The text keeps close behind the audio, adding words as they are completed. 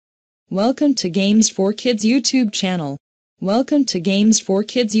Welcome to Games for Kids YouTube channel. Welcome to Games for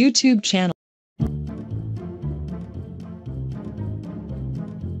Kids YouTube channel.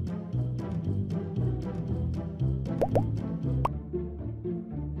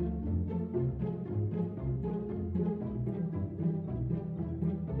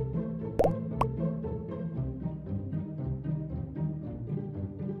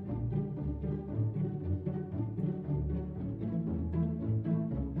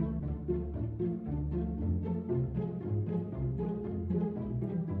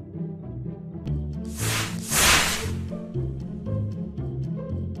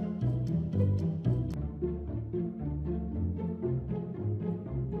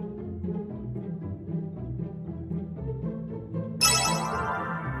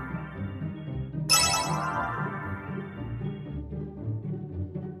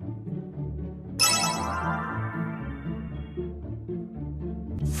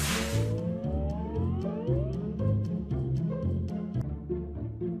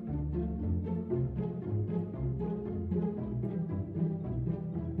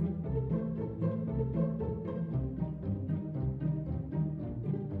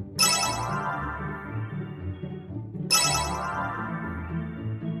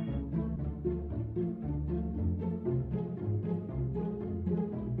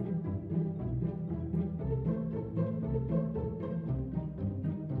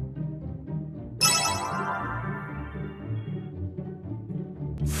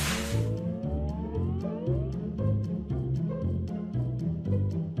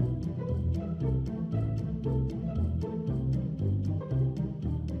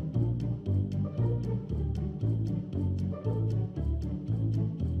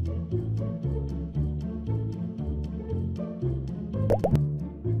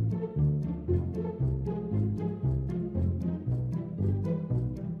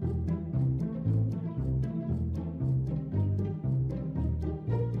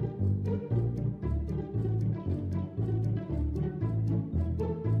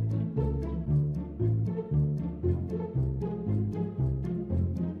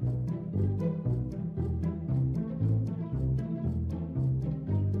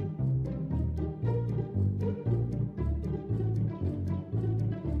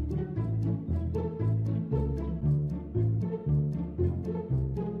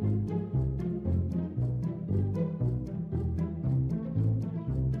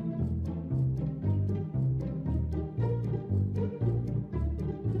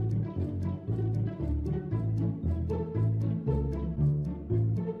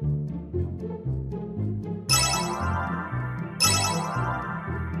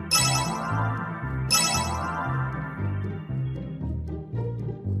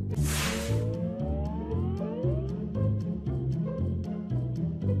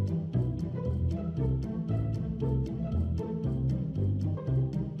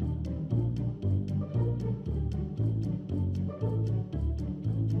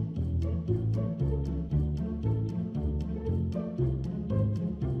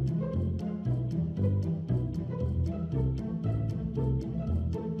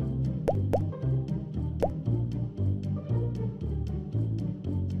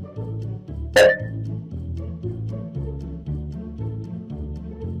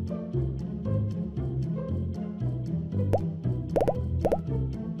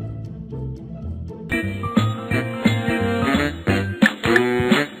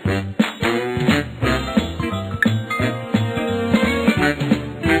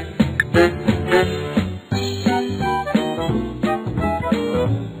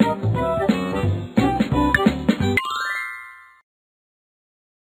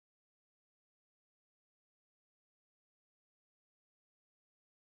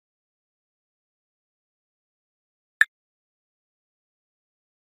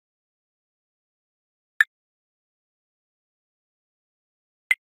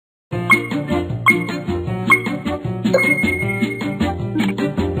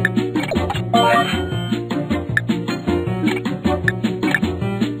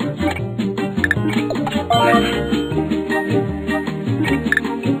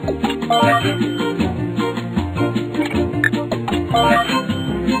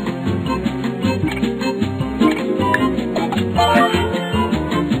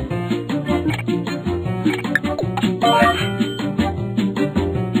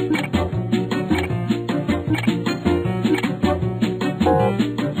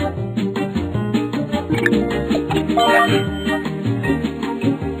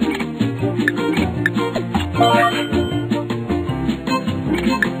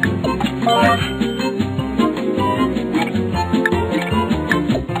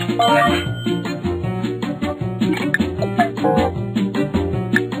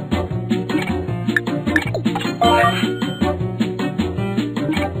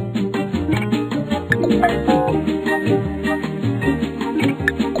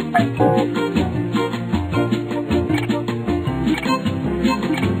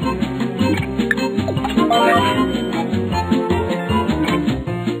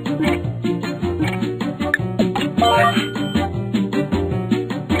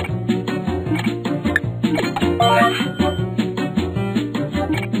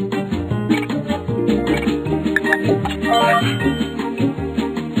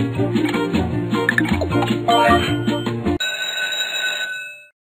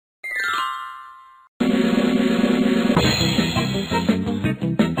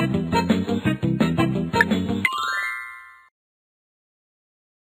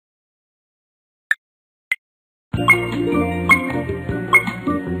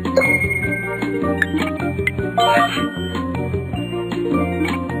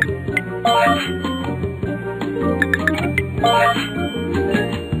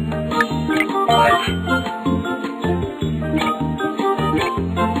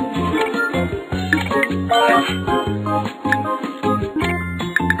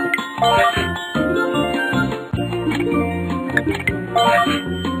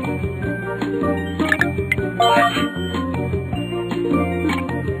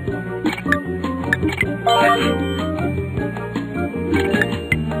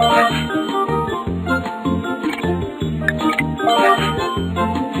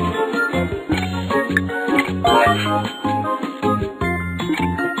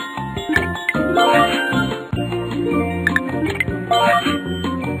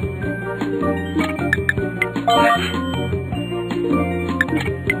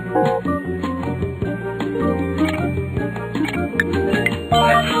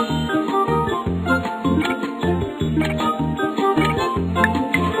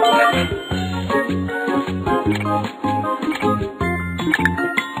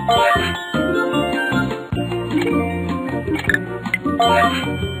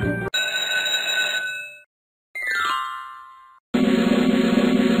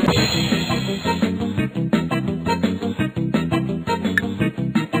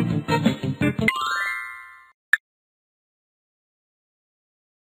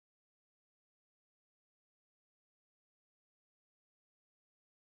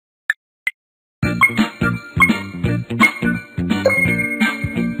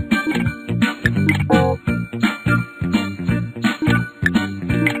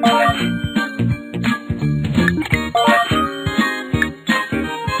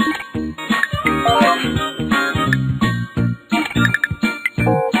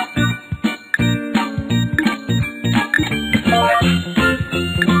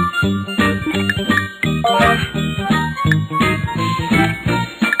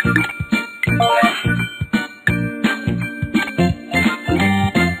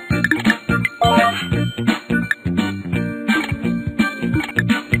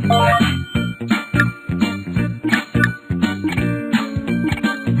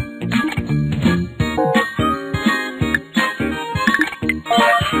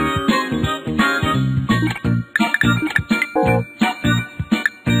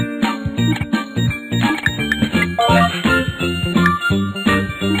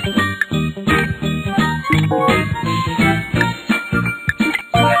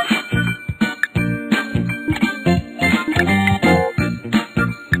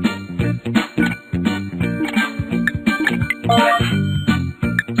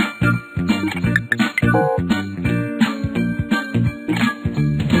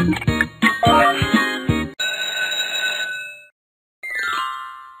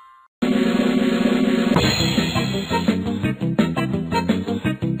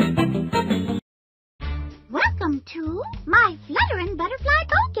 Welcome to my Fluttering Butterfly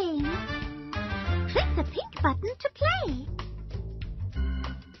Boat Game. Click the pink button to play.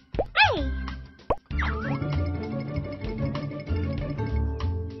 Play!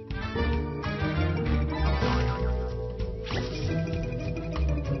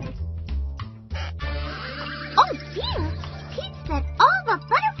 Oh dear! Pete set all the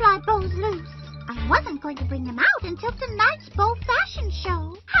butterfly bows loose. I wasn't going to bring them out until tonight's bow fashion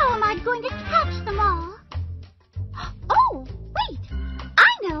show. How am I going to catch them all? Oh, wait!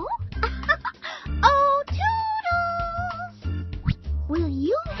 I know! Oh, Toodles! Will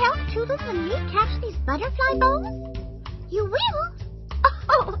you help Toodles and me catch these butterfly bows? You will?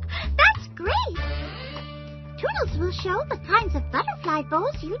 Oh, that's great! Toodles will show the kinds of butterfly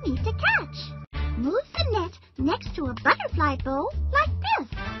bows you need to catch. Move the net next to a butterfly bow like this.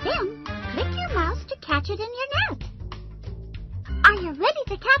 Then it in your net. Are you ready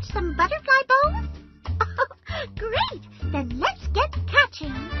to catch some butterfly bows? Oh, great! Then let's get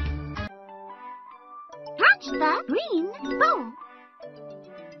catching. Catch the green bow.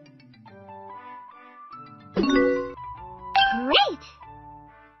 Great!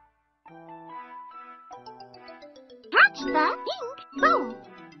 Catch the pink bow.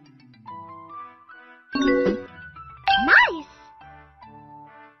 Nice!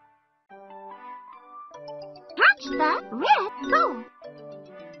 Catch the red bow.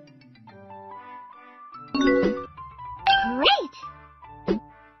 Great!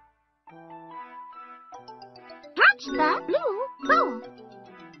 Catch the blue bow.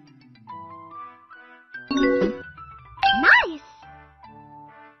 Nice!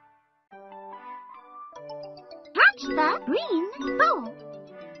 Catch the green bow.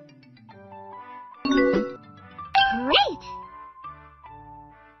 Great!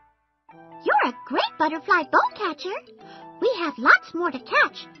 You're a great butterfly bow catcher. We have lots more to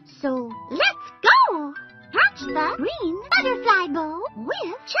catch, so let's go! Catch the green butterfly bow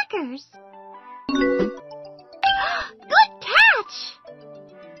with checkers. Good catch!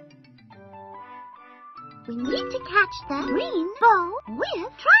 We need to catch the green bow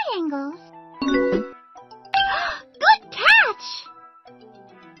with triangles. Good catch!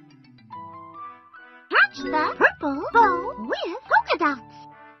 Catch the purple bow with polka dots.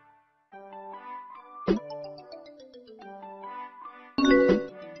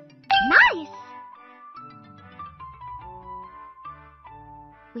 Nice!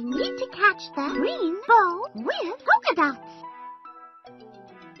 We need to catch the green bow with polka dots.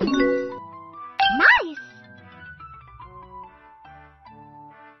 Nice!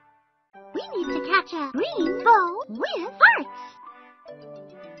 We need to catch a green bow with hearts.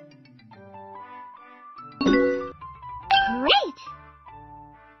 Great!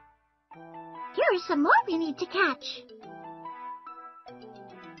 Here are some more we need to catch.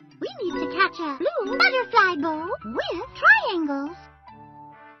 We need to catch a blue butterfly bow with triangles.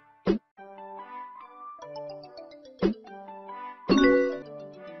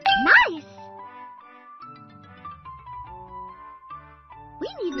 Nice! We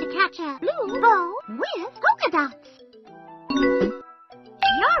need to catch a blue bow with polka dots.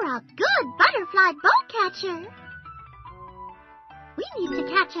 You're a good butterfly bow catcher. We need to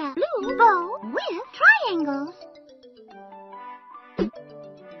catch a blue bow with triangles.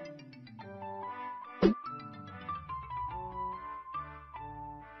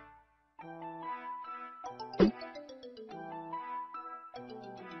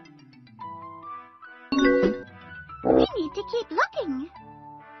 We need to keep looking.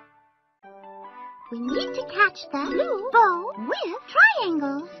 We need to catch the blue bow with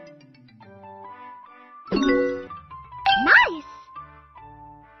triangles. Nice!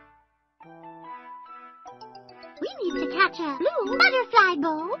 We need to catch a blue butterfly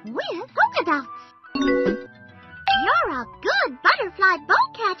bow with polka dots. You're a good butterfly bow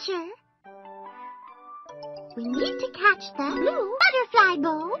catcher. We need to catch the blue butterfly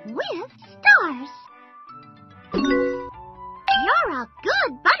bow with stars. You're a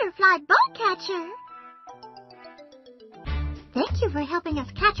good butterfly bow catcher. Thank you for helping us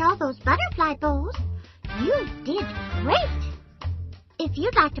catch all those butterfly bows. You did great. If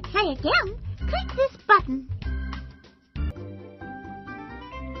you'd like to play again, click this button.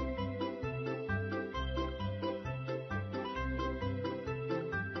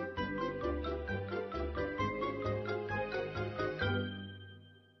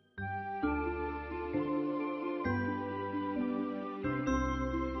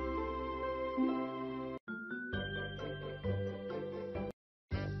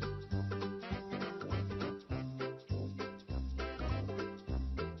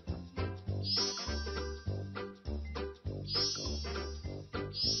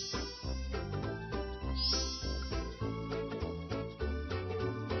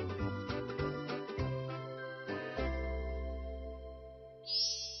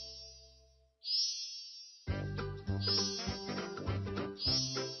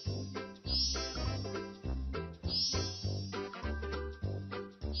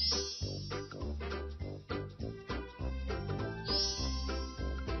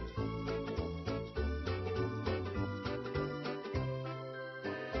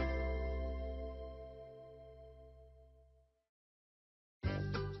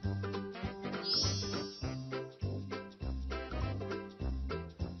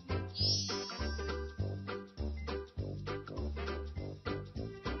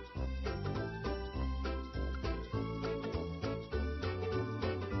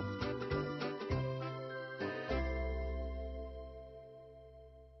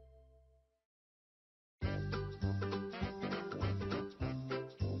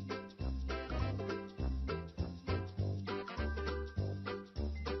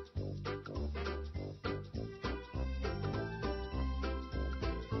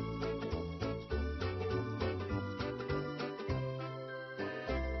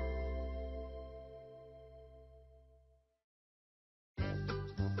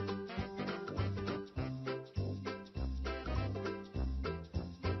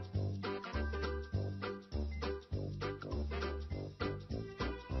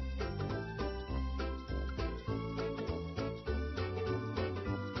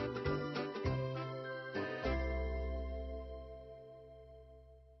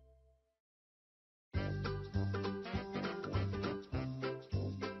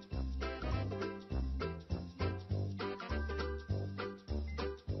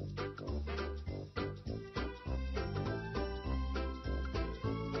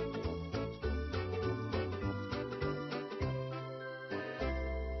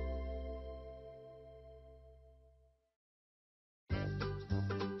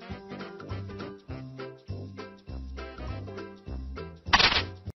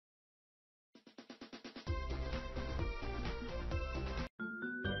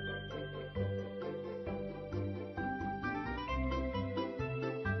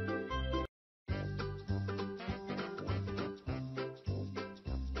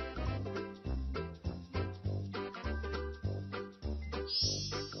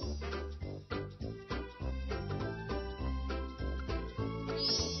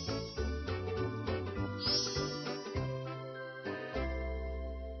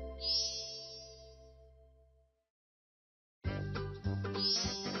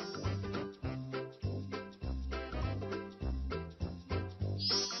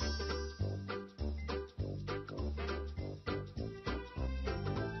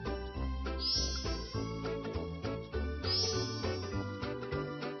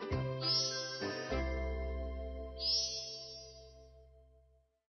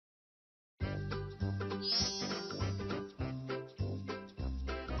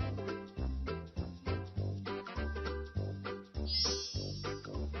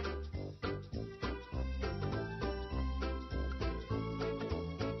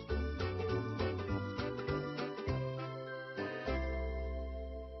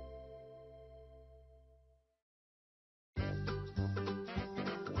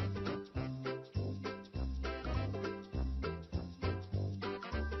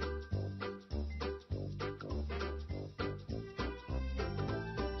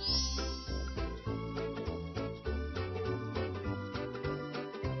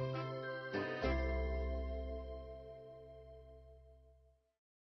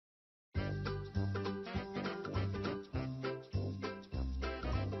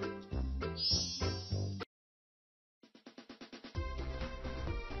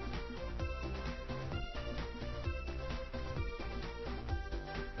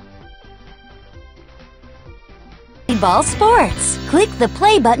 Ball Sports. Click the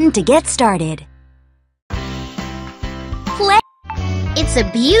play button to get started. Play. It's a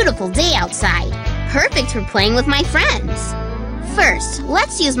beautiful day outside, perfect for playing with my friends. First,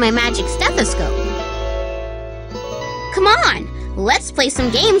 let's use my magic stethoscope. Come on, let's play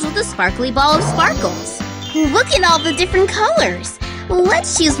some games with the sparkly ball of sparkles. Look at all the different colors.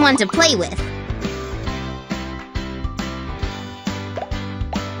 Let's choose one to play with.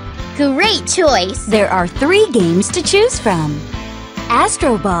 Great choice! There are 3 games to choose from: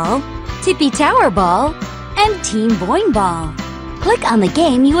 Astro Ball, Tippy Tower Ball, and Team Boing Ball. Click on the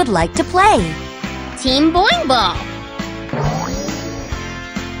game you would like to play. Team Boing Ball.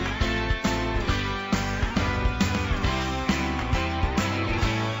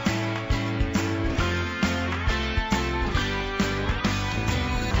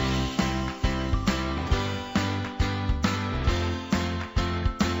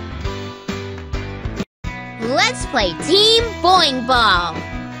 Let's play Team Boing Ball.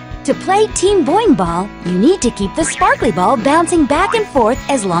 To play Team Boing Ball, you need to keep the sparkly ball bouncing back and forth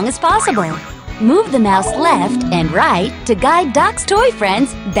as long as possible. Move the mouse left and right to guide Doc's toy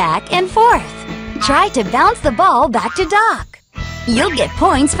friends back and forth. Try to bounce the ball back to Doc. You'll get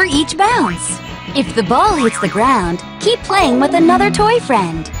points for each bounce. If the ball hits the ground, keep playing with another toy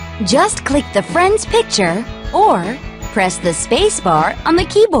friend. Just click the friend's picture or press the space bar on the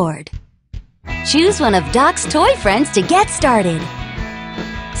keyboard. Choose one of Doc's toy friends to get started.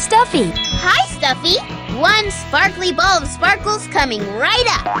 Stuffy. Hi, Stuffy. One sparkly ball of sparkles coming right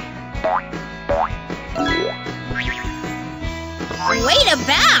up. Way to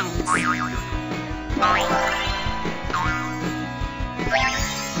bounce.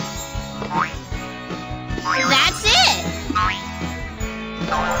 That's it.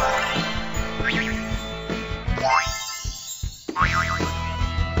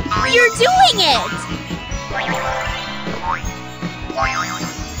 You're doing it!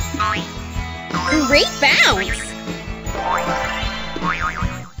 Great bounce!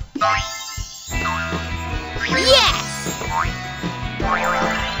 Yes!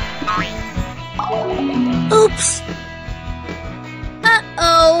 Oops!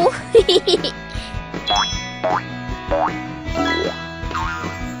 Uh-oh!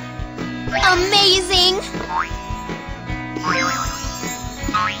 Amazing!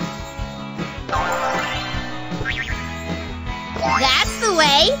 That's the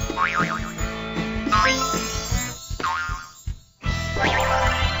way!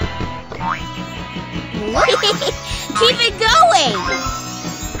 Keep it going!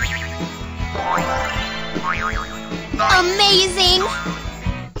 Amazing!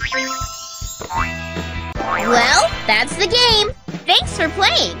 Well, that's the game! Thanks for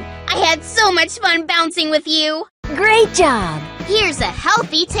playing! I had so much fun bouncing with you! Great job! Here's a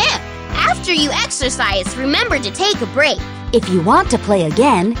healthy tip! After you exercise, remember to take a break. If you want to play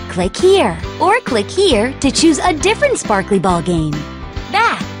again, click here. Or click here to choose a different sparkly ball game.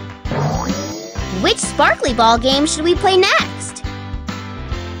 Back! Which sparkly ball game should we play next?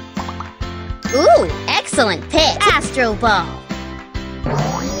 Ooh, excellent pick! Astro Ball.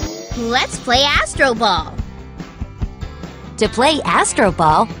 Let's play Astro Ball. To play Astro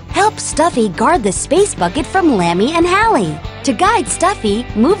Ball, help Stuffy guard the space bucket from Lammy and Hallie. To guide Stuffy,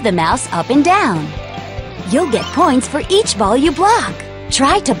 move the mouse up and down. You'll get points for each ball you block.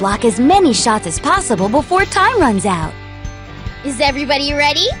 Try to block as many shots as possible before time runs out. Is everybody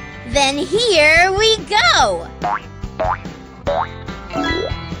ready? Then here we go!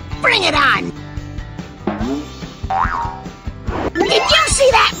 Bring it on! Did you see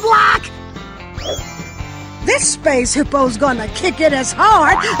that block? This space hippo's gonna kick it as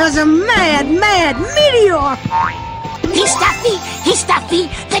hard as a mad meteor! He's Stuffy,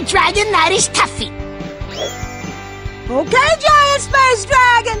 the dragon that is Tuffy! Okay, giant space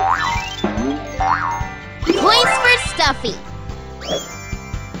dragon! Points for Stuffy!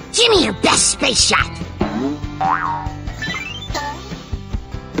 Give me your best space shot!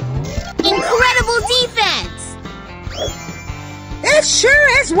 Incredible defense! It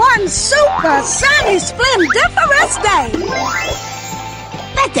sure is one super sunny splendiferous day!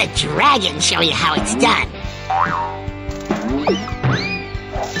 Let the dragon show you how it's done!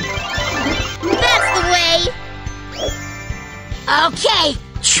 That's the way! Okay,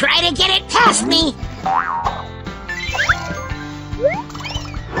 try to get it past me!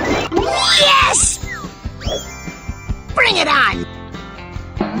 Yes! Bring it on!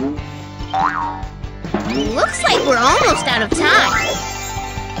 Looks like we're almost out of time.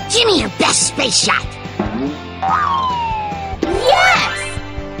 Give me your best space shot! Yes!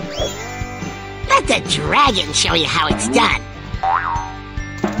 Let the dragon show you how it's done.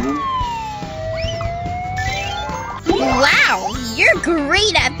 Wow, you're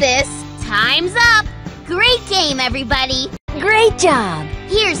great at this! Time's up! Great game, everybody! Great job!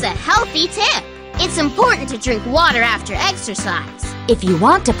 Here's a healthy tip. It's important to drink water after exercise. If you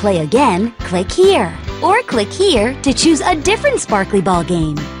want to play again, click here. Or click here to choose a different sparkly ball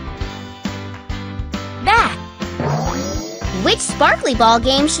game. Back. Which sparkly ball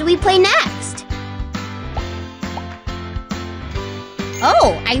game should we play next?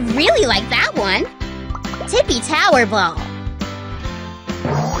 Oh, I really like that one. Tippy Tower Ball.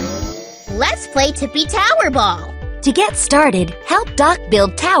 Let's play Tippy Tower Ball. To get started, help Doc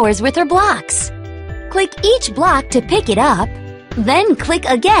build towers with her blocks. Click each block to pick it up, then click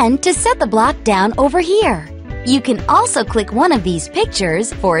again to set the block down over here. You can also click one of these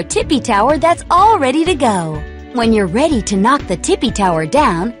pictures for a tippy tower that's all ready to go. When you're ready to knock the tippy tower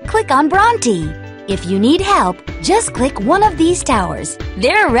down, click on Bronte. If you need help, just click one of these towers.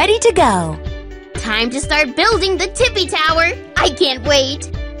 They're ready to go. Time to start building the Tippy Tower. I can't wait.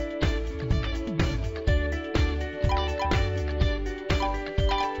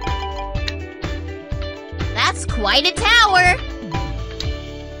 That's quite a tower.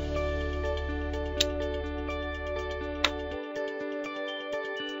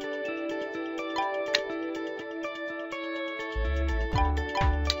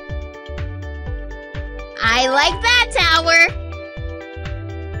 I like that tower.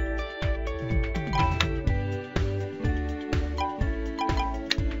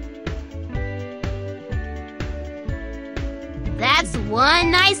 That's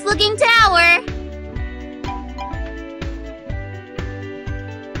one nice looking tower.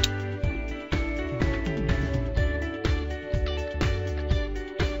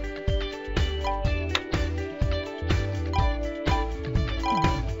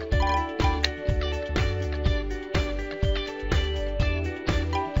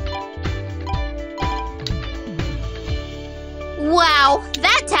 Wow,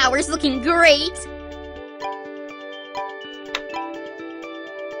 that tower's looking great!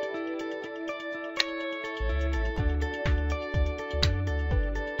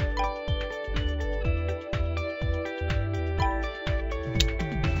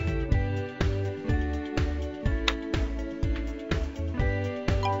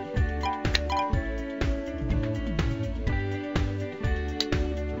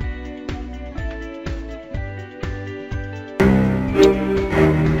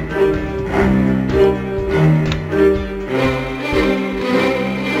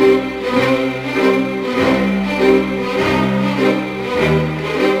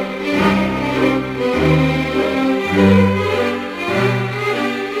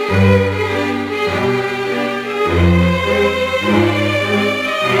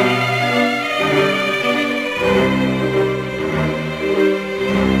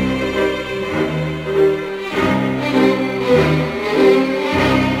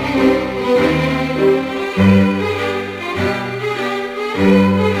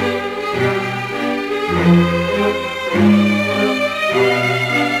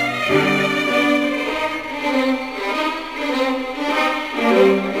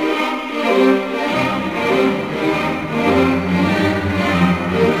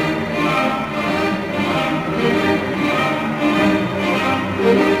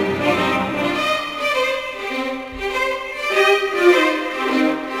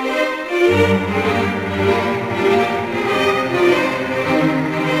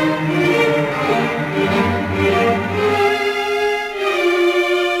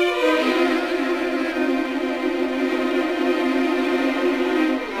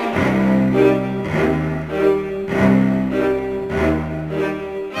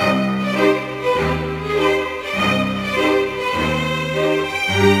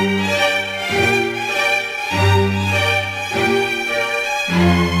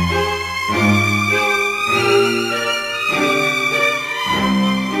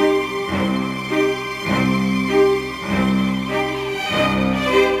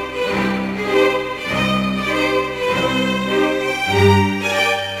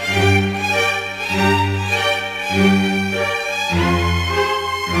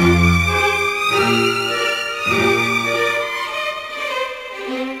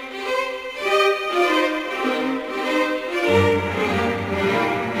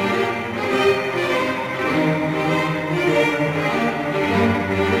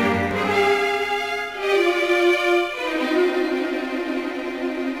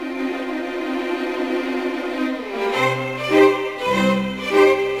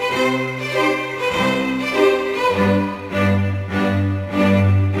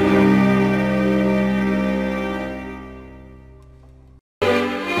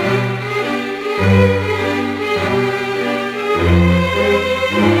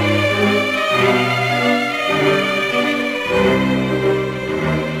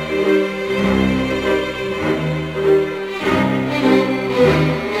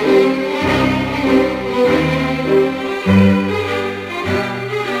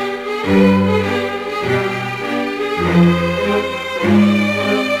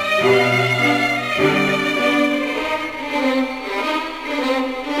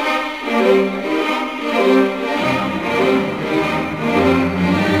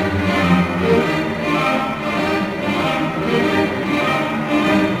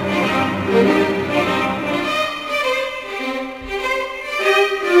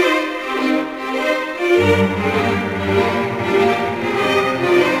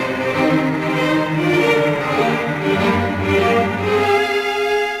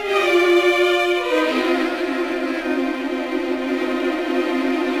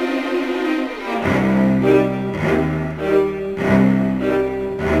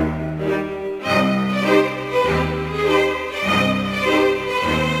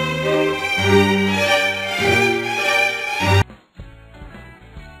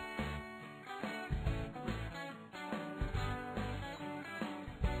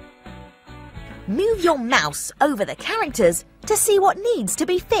 Move your mouse over the characters to see what needs to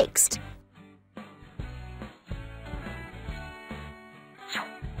be fixed.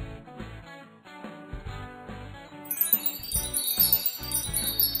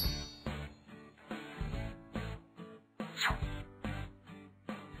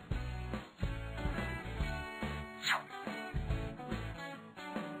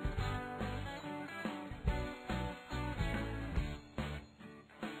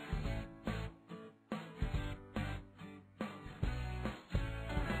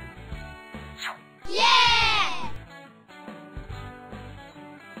 Yeah!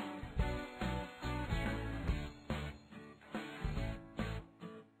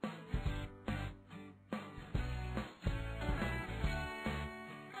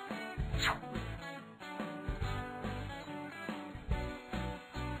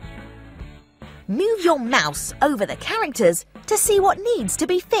 Move your mouse over the characters to see what needs to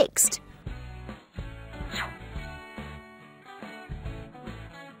be fixed.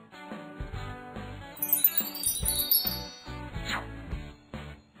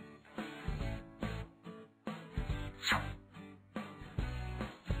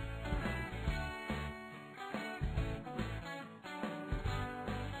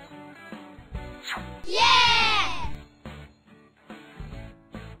 Yeah!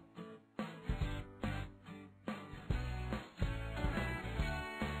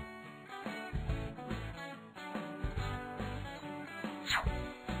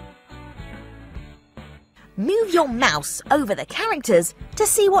 Move your mouse over the characters to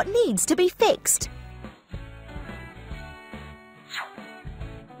see what needs to be fixed.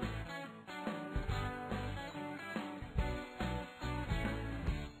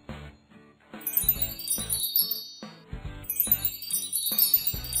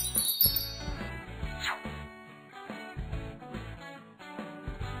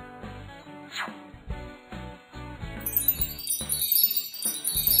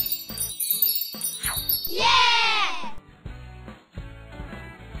 Yeah!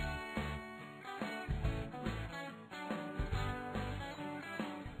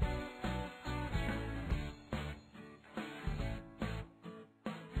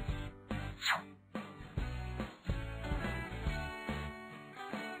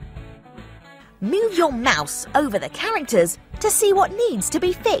 Move your mouse over the characters to see what needs to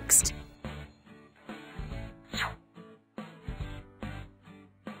be fixed.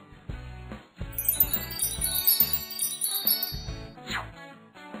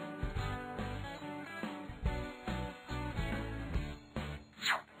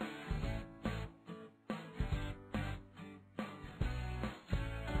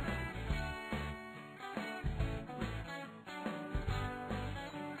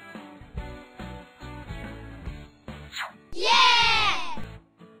 Yeah!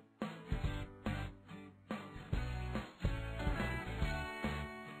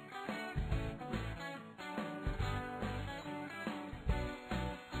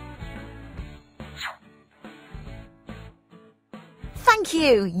 Thank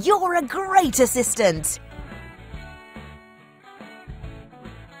you! You're a great assistant!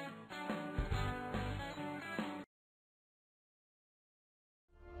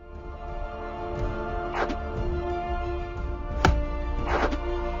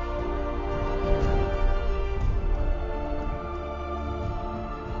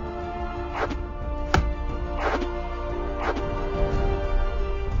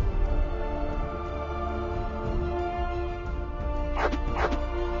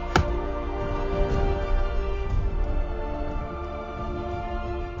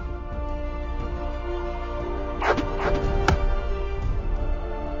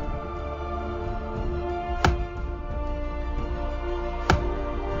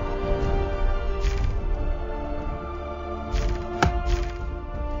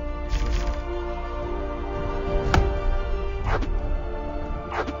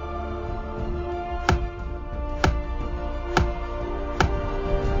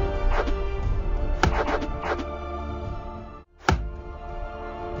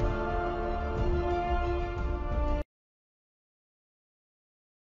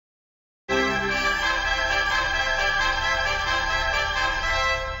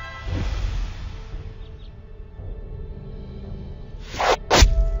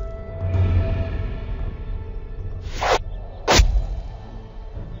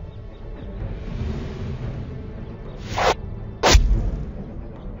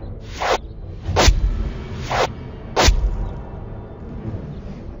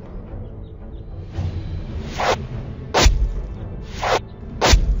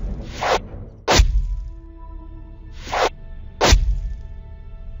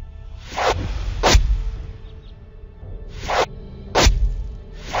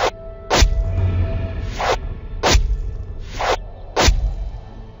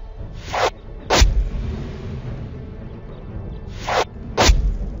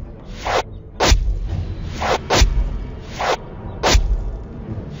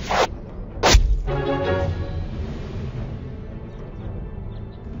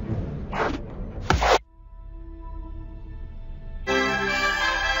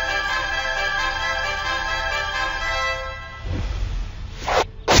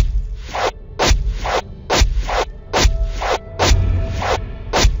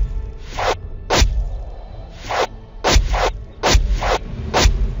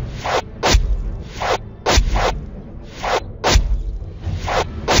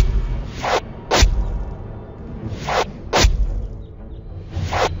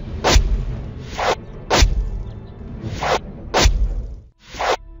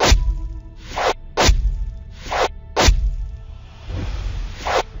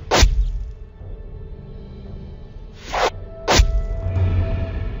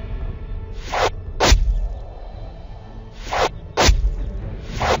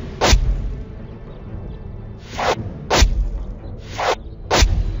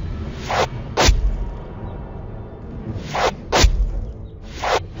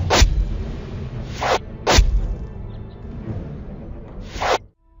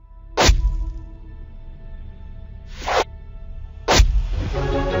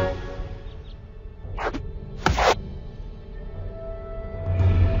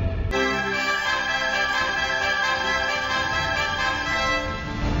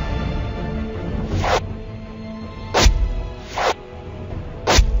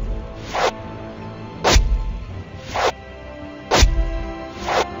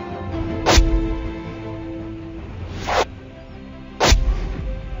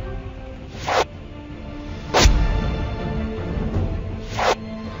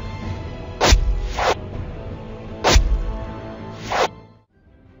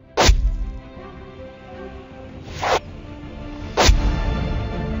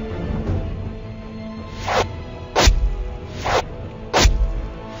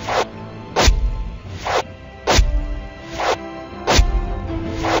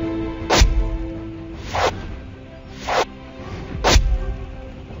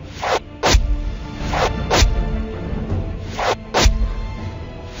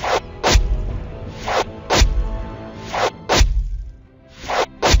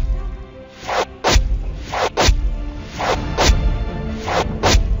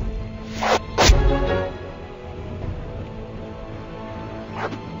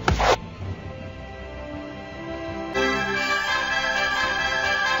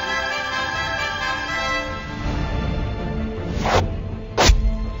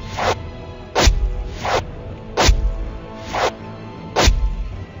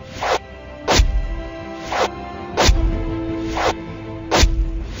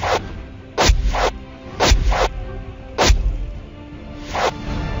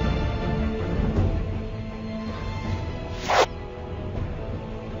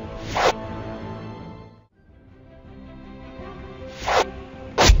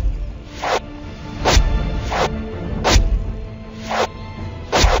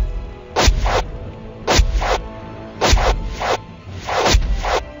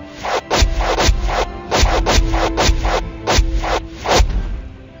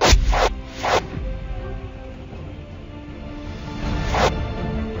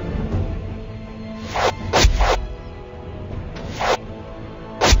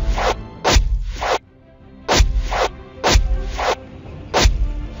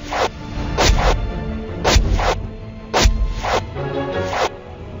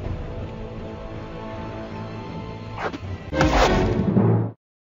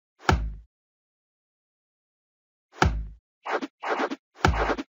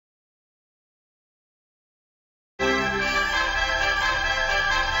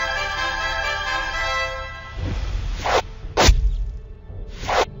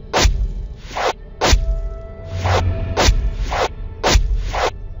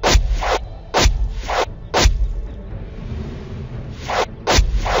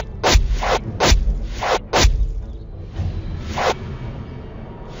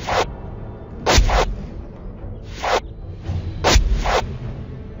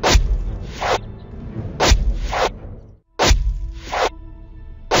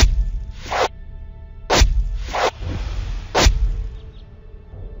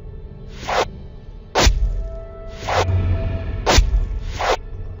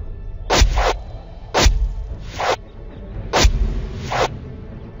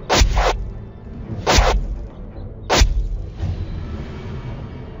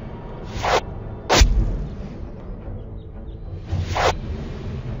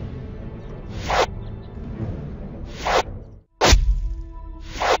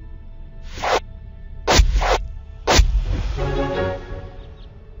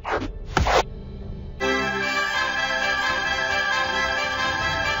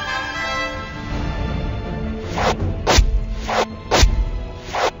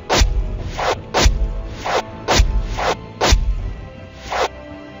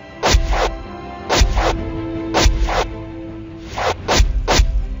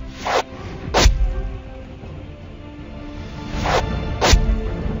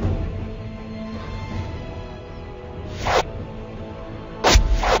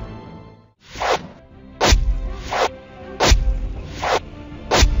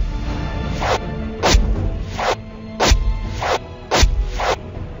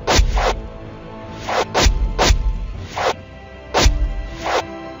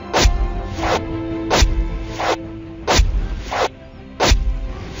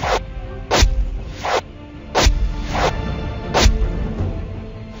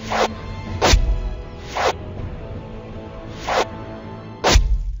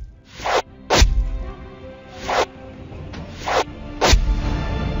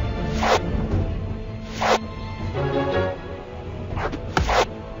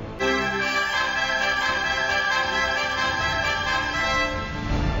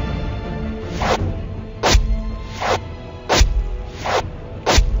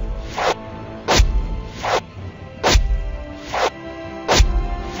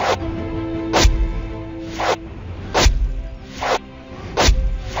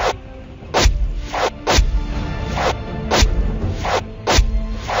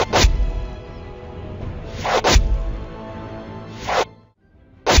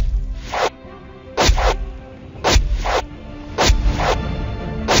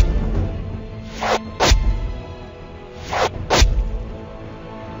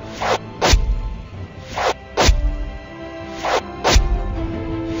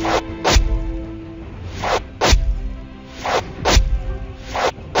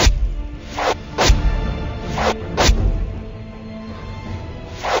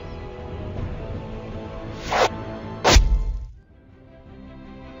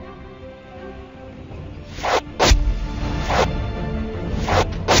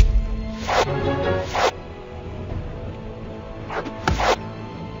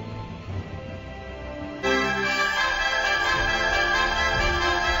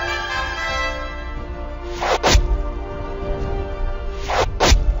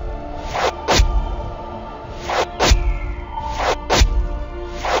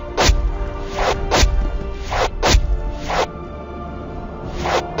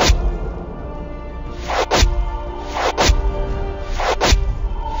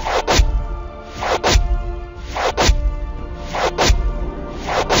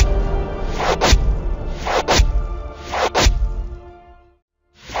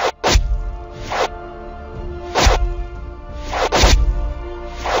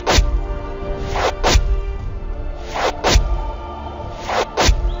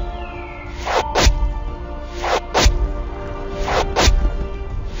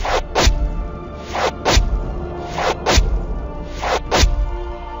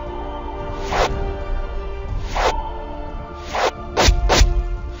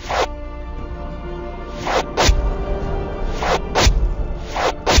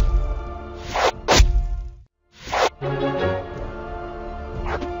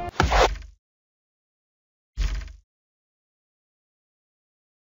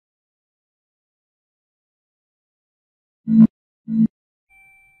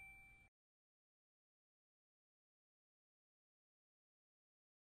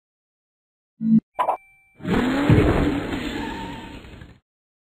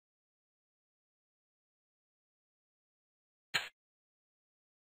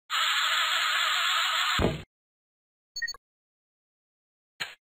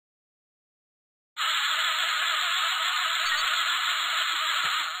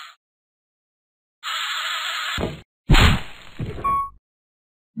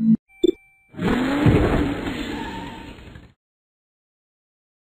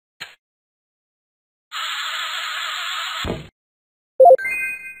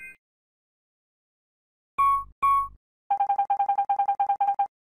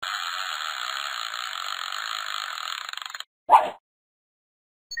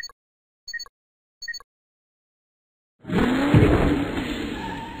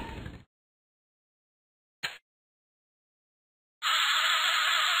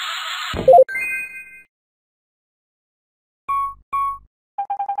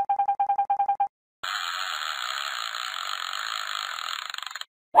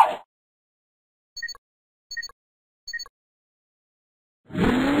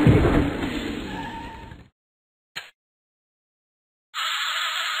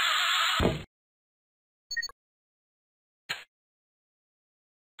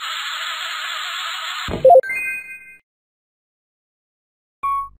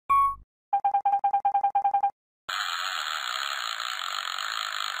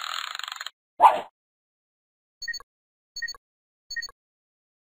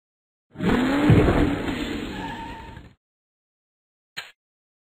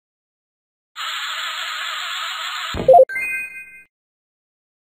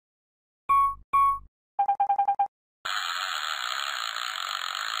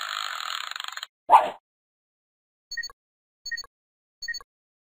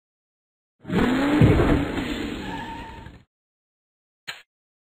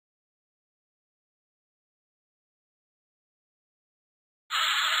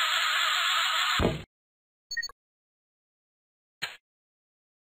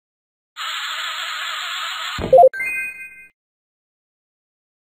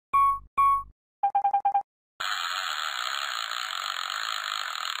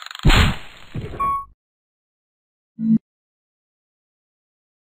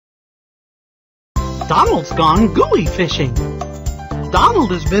 Donald's gone gooey fishing.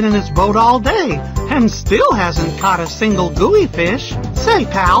 Donald has been in his boat all day and still hasn't caught a single gooey fish. Say,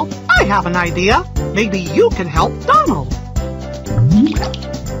 pal, I have an idea. Maybe you can help Donald.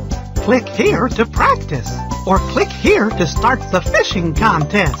 Click here to practice, or click here to start the fishing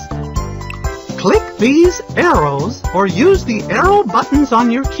contest. Click these arrows or use the arrow buttons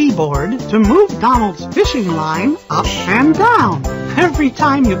on your keyboard to move Donald's fishing line up and down. Every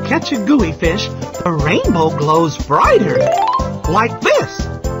time you catch a gooey fish, the rainbow glows brighter. Like this.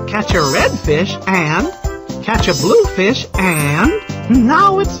 Catch a red fish and catch a blue fish and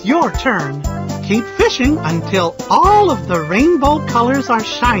now it's your turn. Keep fishing until all of the rainbow colors are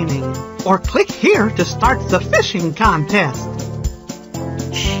shining. Or click here to start the fishing contest.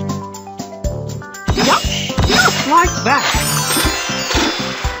 Yup, just like that.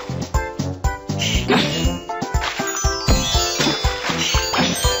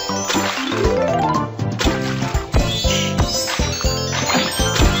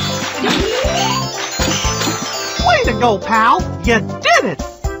 Way to go, pal! You did it!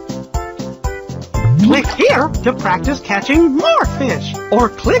 Click here to practice catching more fish, or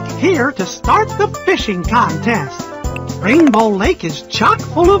click here to start the fishing contest. Rainbow Lake is chock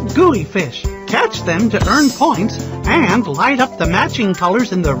full of gooey fish. Catch them to earn points and light up the matching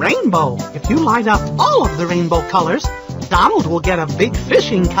colors in the rainbow. If you light up all of the rainbow colors, Donald will get a big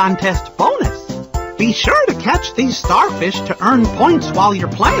fishing contest bonus. Be sure to catch these starfish to earn points while you're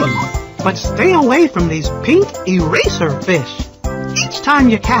playing, but stay away from these pink eraser fish. Each time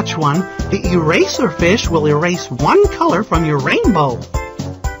you catch one, the eraser fish will erase one color from your rainbow.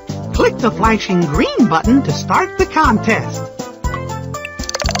 Click the flashing green button to start the contest.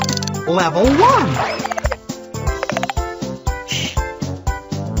 Level 1.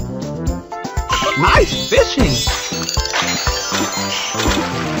 Nice fishing!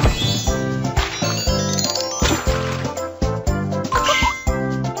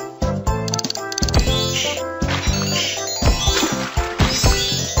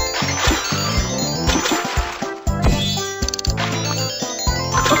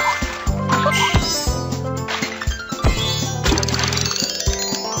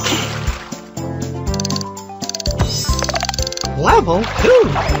 Level 2.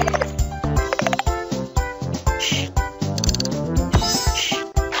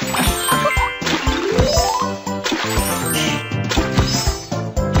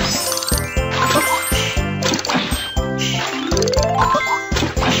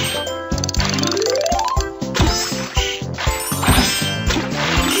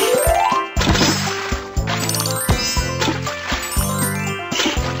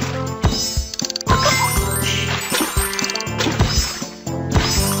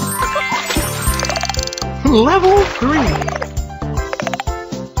 Level 3.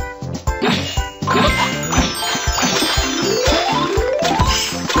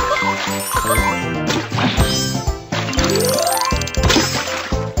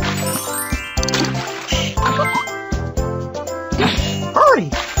 Hurry!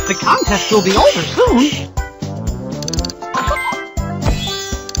 The contest will be over soon.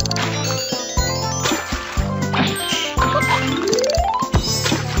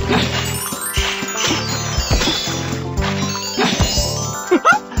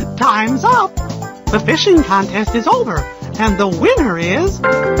 Time's up! The fishing contest is over, and the winner is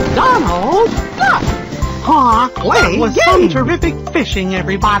Donald Duck! Aw, that was some terrific fishing,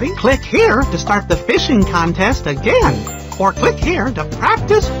 everybody! Click here to start the fishing contest again, or click here to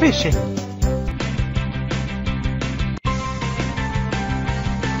practice fishing.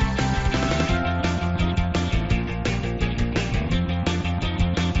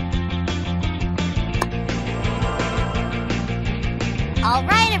 All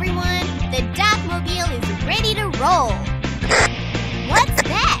right, everyone, the Docmobile is ready to roll. What's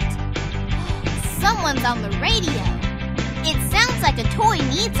that? Someone's on the radio. It sounds like a toy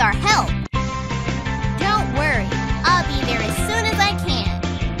needs our help. Don't worry, I'll be there as soon as I can.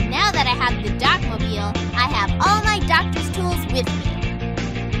 Now that I have the Docmobile, I have all my doctor's tools with me.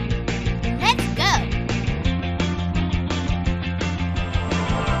 Let's go.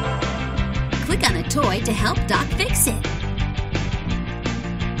 Click on a toy to help Doc fix it.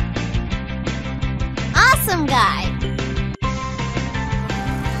 Awesome Guy.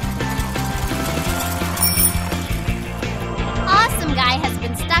 Awesome Guy has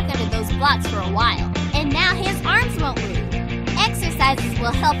been stuck under those blocks for a while, and now his arms won't move. Exercises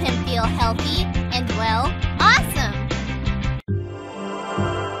will help him feel healthy and, well, awesome.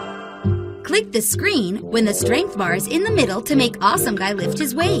 Click the screen when the strength bar is in the middle to make Awesome Guy lift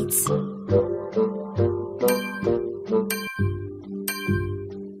his weights.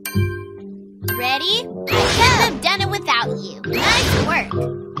 Ready? Ready? I couldn't have done it without you. Nice work.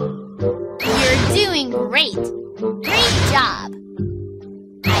 You're doing great. Great job.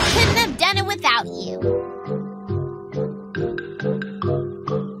 I couldn't have done it without you.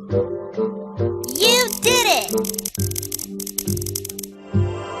 You did it!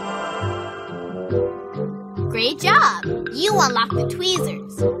 Great job! You unlocked the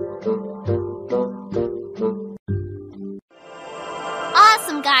tweezers.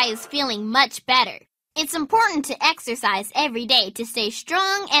 Awesome Guy is feeling much better. It's important to exercise every day to stay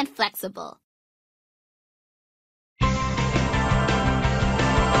strong and flexible. Click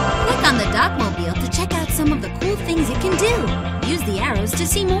on the Docmobile to check out some of the cool things it can do. Use the arrows to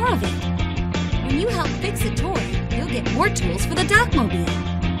see more of it. When you help fix a toy, you'll get more tools for the Docmobile.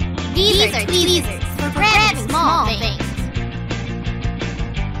 These are tweezers for grabbing small things.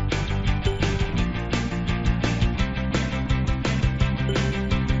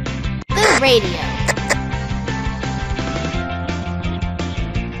 The radio.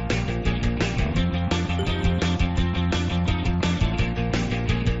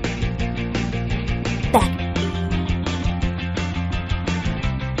 Back.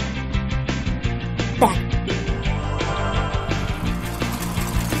 Back.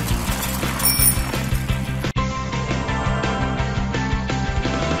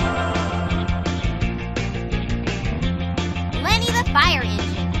 Lenny the fire engine.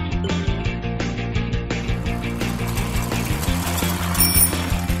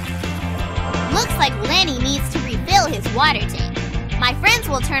 Looks like Lenny needs to refill his water tank. My friends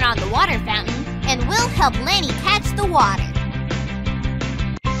will turn on the water fountain and we'll help Lenny catch the water.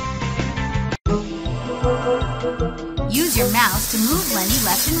 Use your mouse to move Lenny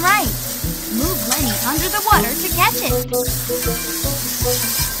left and right. Move Lenny under the water to catch it.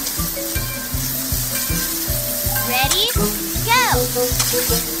 Ready? Go!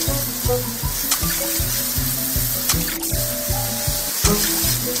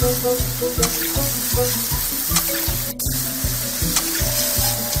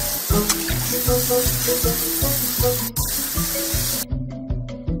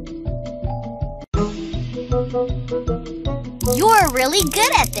 You're really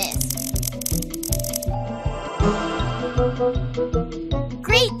good at this.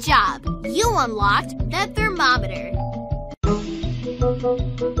 Great job! You unlocked the thermometer.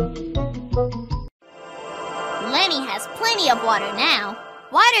 Lenny has plenty of water now.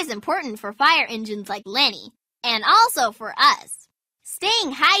 Water's important for fire engines like Lenny, and also for us.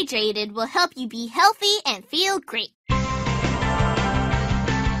 Staying hydrated will help you be healthy and feel great.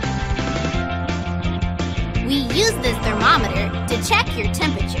 We use this thermometer to check your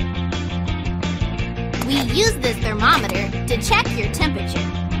temperature.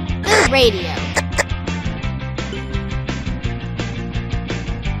 The radio.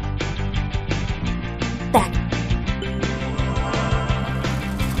 Back.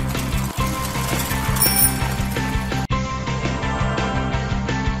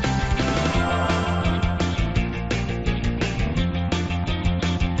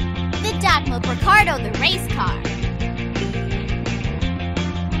 The Docmo Ricardo the race car.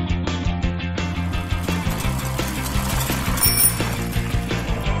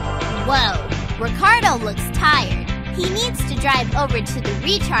 Whoa, Ricardo looks tired. He needs to drive over to the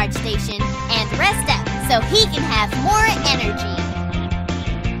recharge station and rest up so he can have more energy.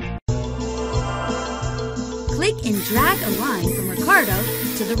 Click and drag a line from Ricardo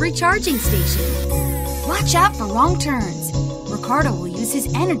to the recharging station. Watch out for wrong turns. Ricardo will use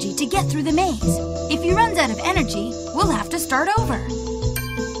his energy to get through the maze. If he runs out of energy, we'll have to start over.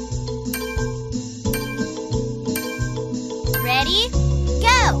 Ready?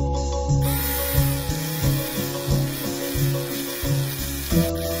 Go!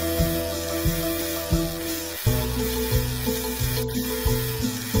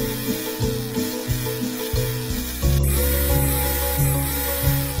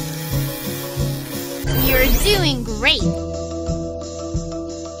 You're doing great!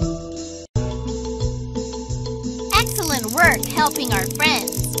 Excellent work helping our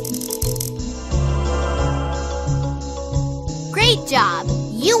friends. Great job!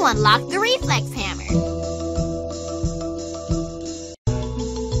 You unlocked the reflex hammer.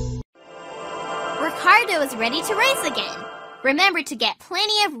 Ricardo is ready to race again. Remember to get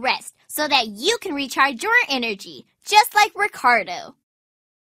plenty of rest so that you can recharge your energy, just like Ricardo.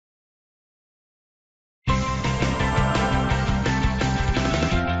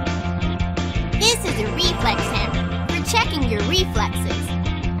 This is a reflex hammer for checking your reflexes.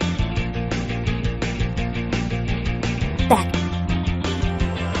 Back.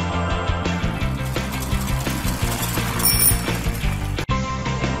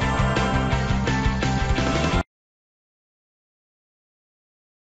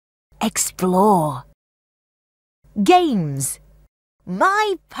 Explore. Games.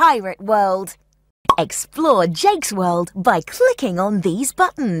 My Pirate World. Explore Jake's world by clicking on these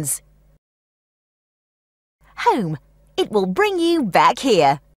buttons. Home. It will bring you back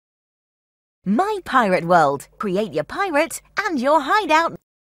here. My Pirate World. Create your pirate and your hideout.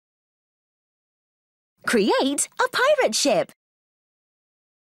 Create a pirate ship.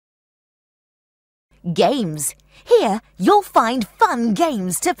 Games. Here you'll find fun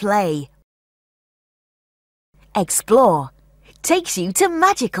games to play. Explore. Takes you to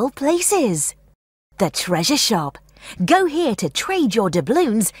magical places. The treasure shop. Go here to trade your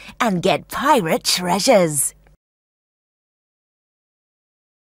doubloons and get pirate treasures.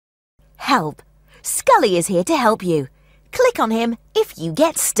 Help. Scully is here to help you. Click on him if you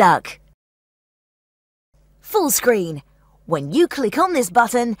get stuck. Full screen. When you click on this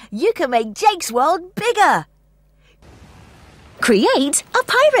button, you can make Jake's world bigger. Create a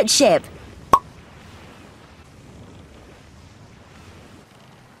pirate ship.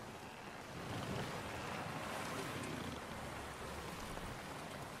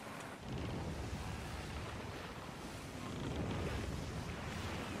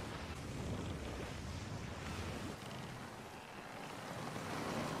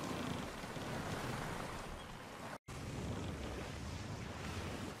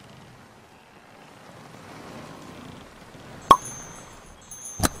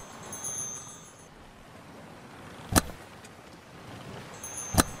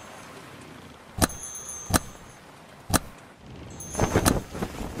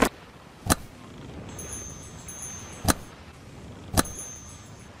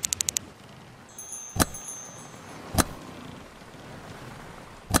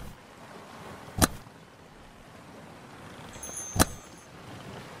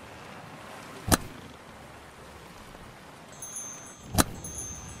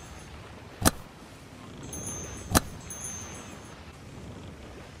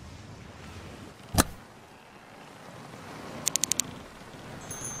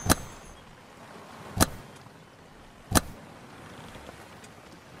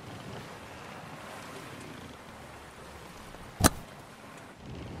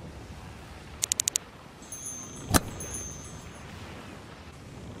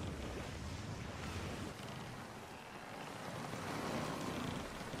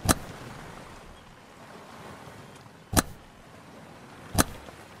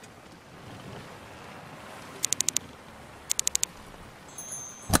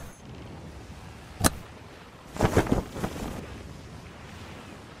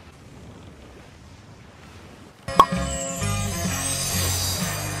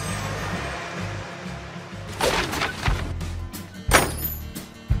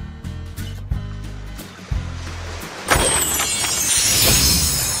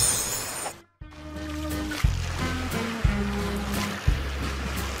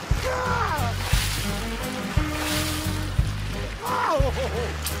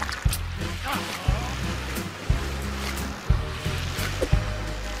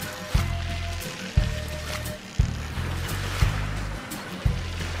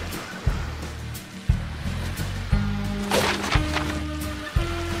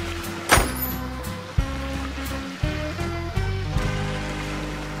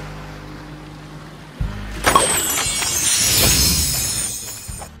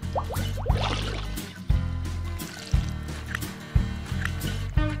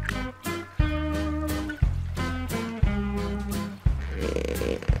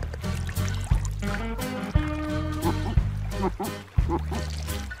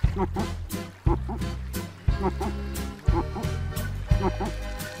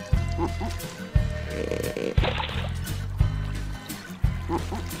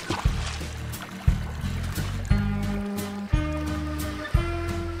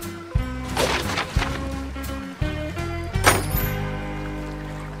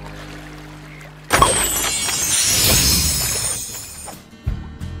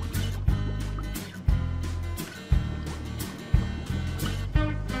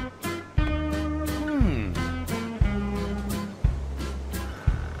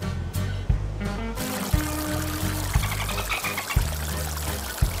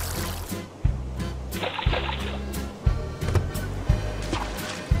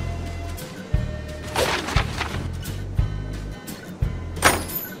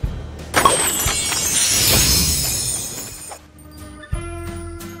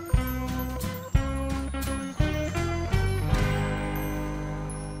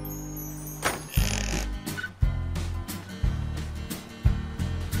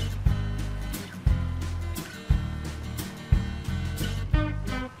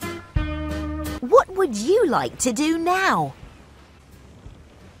 would you like to do now?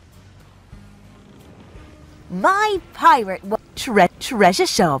 My Pirate Treasure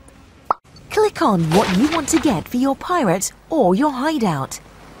Shop. Click on what you want to get for your pirate or your hideout.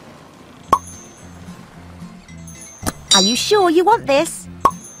 Are you sure you want this?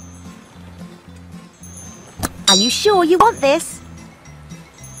 Are you sure you want this?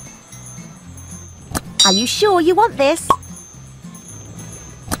 Are you sure you want this?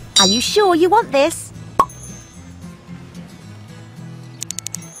 Are you sure you want this?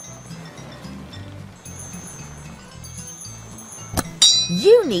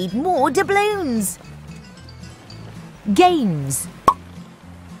 You need more doubloons. Games.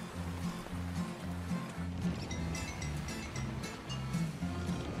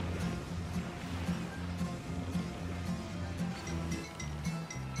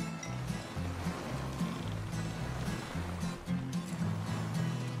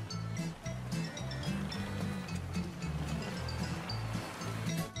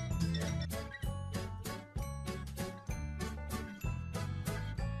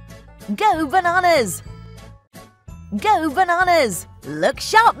 Go bananas! Go bananas! Look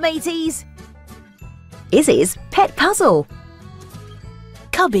sharp, mateys! Izzy's pet puzzle.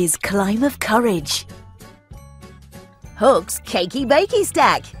 Cubby's climb of courage. Hook's cakey bakey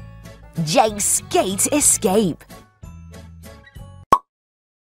stack. Jake's skate escape.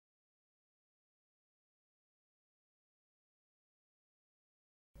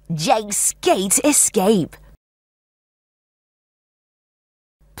 Jake's skate escape.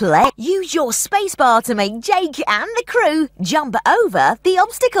 Play. Use your spacebar to make Jake and the crew jump over the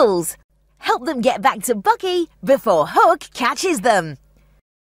obstacles. Help them get back to Bucky before Hook catches them.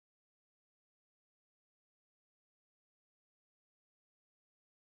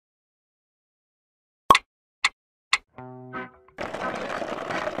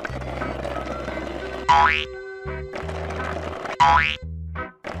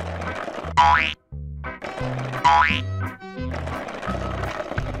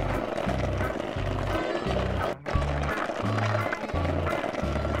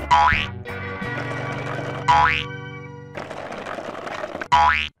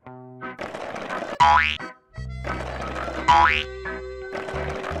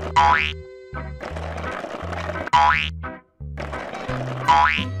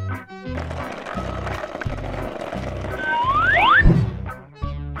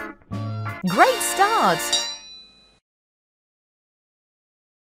 Great start!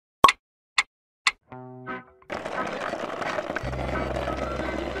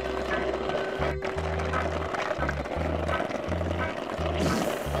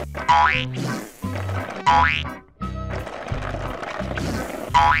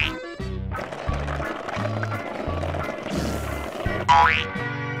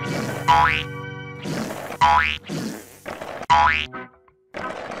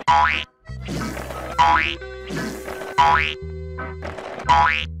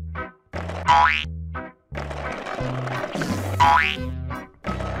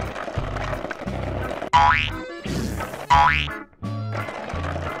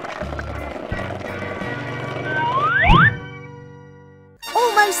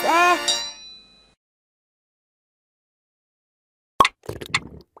 Almost there!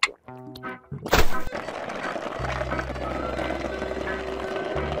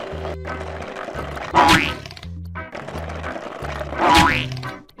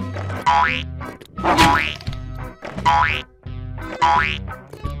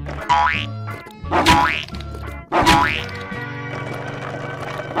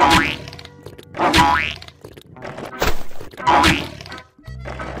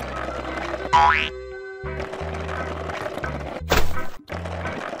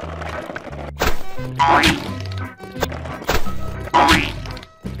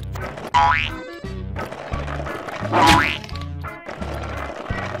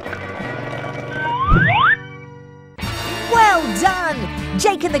 Well done!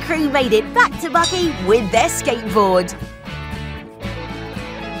 Jake and the crew made it back to Bucky with their skateboard.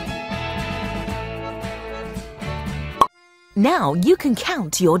 Now you can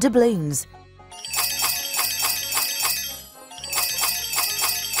count your doubloons.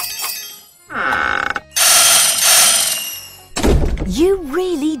 You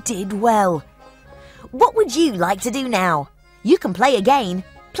really did well. What would you like to do now? You can play again,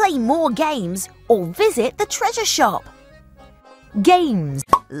 play more games, or visit the treasure shop. Games.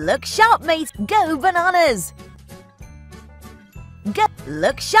 Look sharp, mate. Go bananas. Go.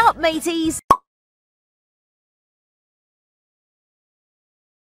 Look sharp, mateys.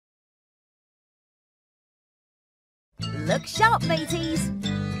 Look sharp, mateys.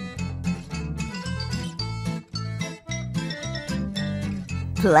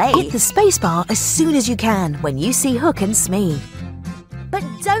 Play. Hit the spacebar as soon as you can when you see Hook and Smee. But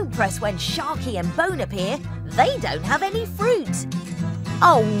don't press when Sharky and Bone appear. They don't have any fruit.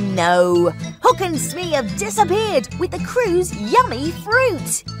 Oh no! Hook and Smee have disappeared with the crew's yummy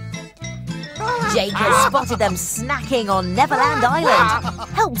fruit. Jake has spotted them snacking on Neverland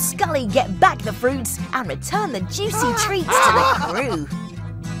Island. Help Scully get back the fruits and return the juicy treats to the crew.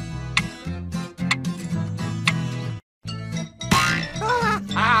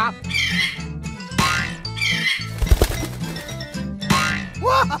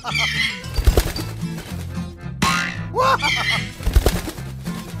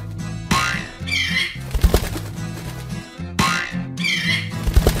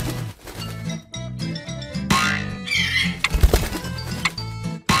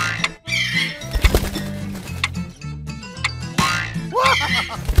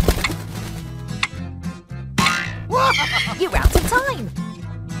 You're out of time.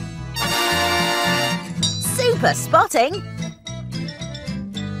 Super spotting.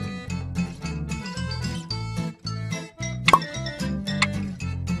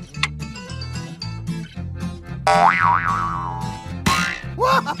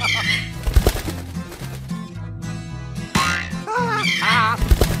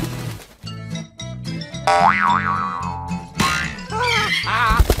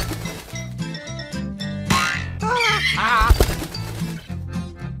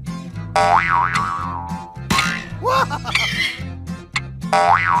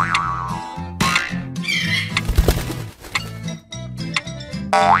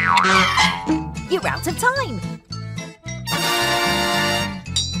 You're out of time.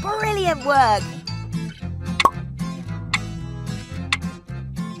 Brilliant work.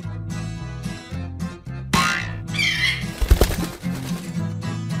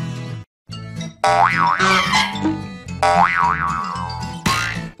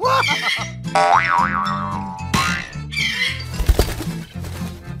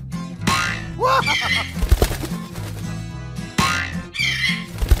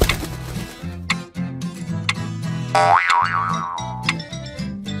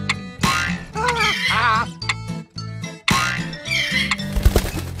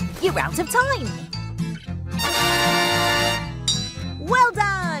 You're out of time. Well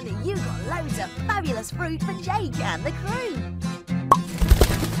done! You got loads of fabulous fruit for Jake and the crew.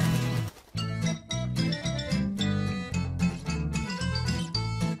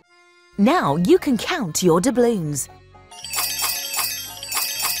 Now you can count your doubloons.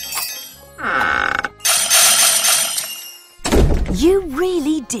 You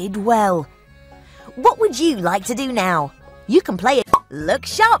really did well. What would you like to do now? You can play it. Look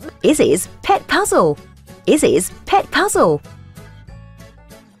sharp. Izzy's Pet Puzzle. Izzy's Pet Puzzle.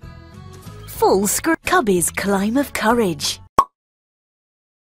 Full screen. Cubby's Climb of Courage.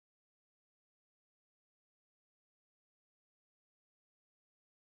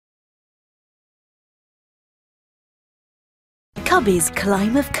 Cubby's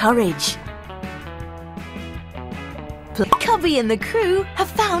Climb of Courage. Cubby and the crew have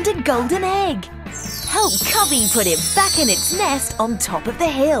found a golden egg. Help Cubby put it back in its nest on top of the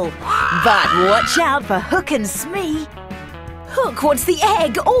hill. But watch out for Hook and Smee. Hook wants the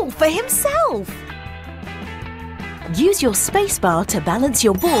egg all for himself. Use your spacebar to balance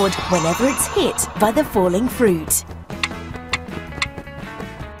your board whenever it's hit by the falling fruit.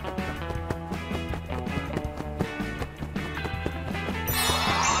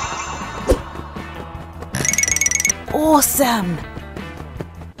 Awesome!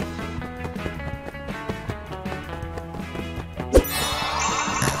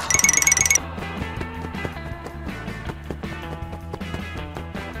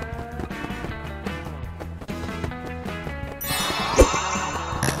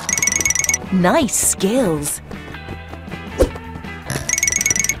 Nice skills!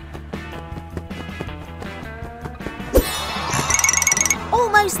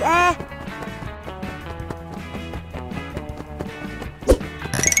 Almost there!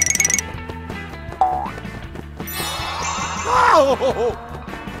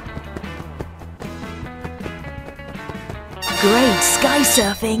 Great sky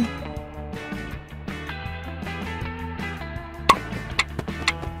surfing!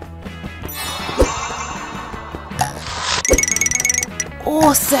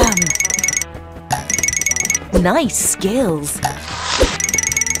 Awesome! Nice skills!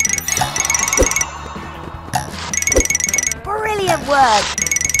 Brilliant work!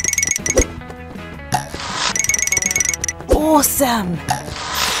 Awesome!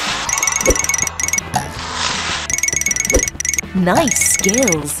 Nice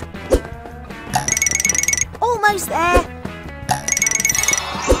skills! Almost there!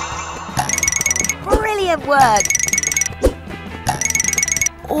 Brilliant work!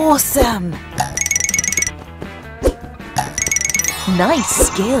 Awesome! Nice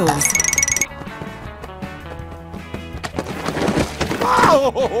skills!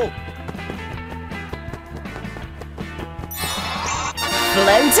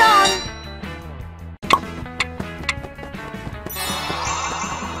 Float on!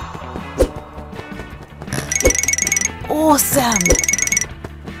 Awesome!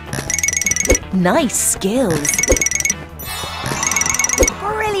 Nice skills!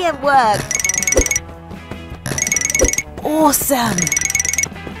 Brilliant work! Awesome!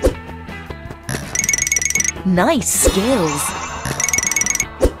 Nice skills!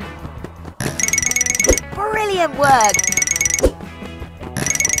 Brilliant work!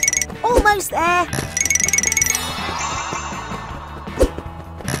 Almost there!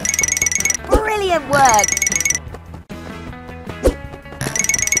 Brilliant work!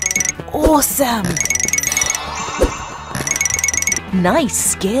 Awesome!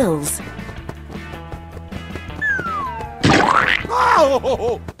 Nice skills!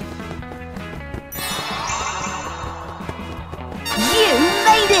 You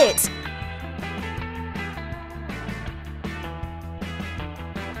made it!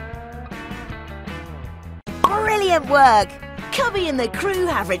 Brilliant work! Cubby and the crew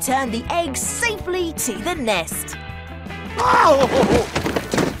have returned the eggs safely to the nest.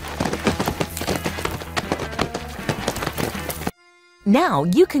 Now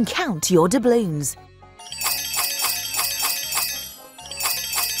you can count your doubloons.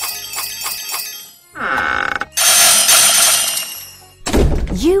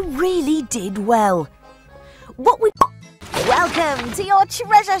 You really did well. Welcome to your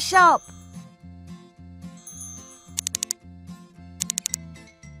treasure shop.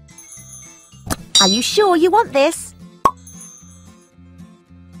 Are you sure you want this?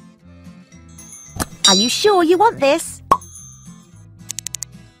 Are you sure you want this?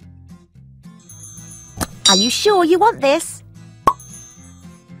 Are you sure you want this?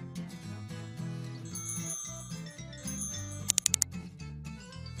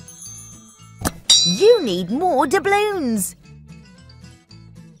 You need more doubloons.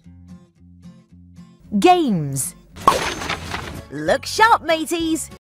 Games. Look sharp, mateys.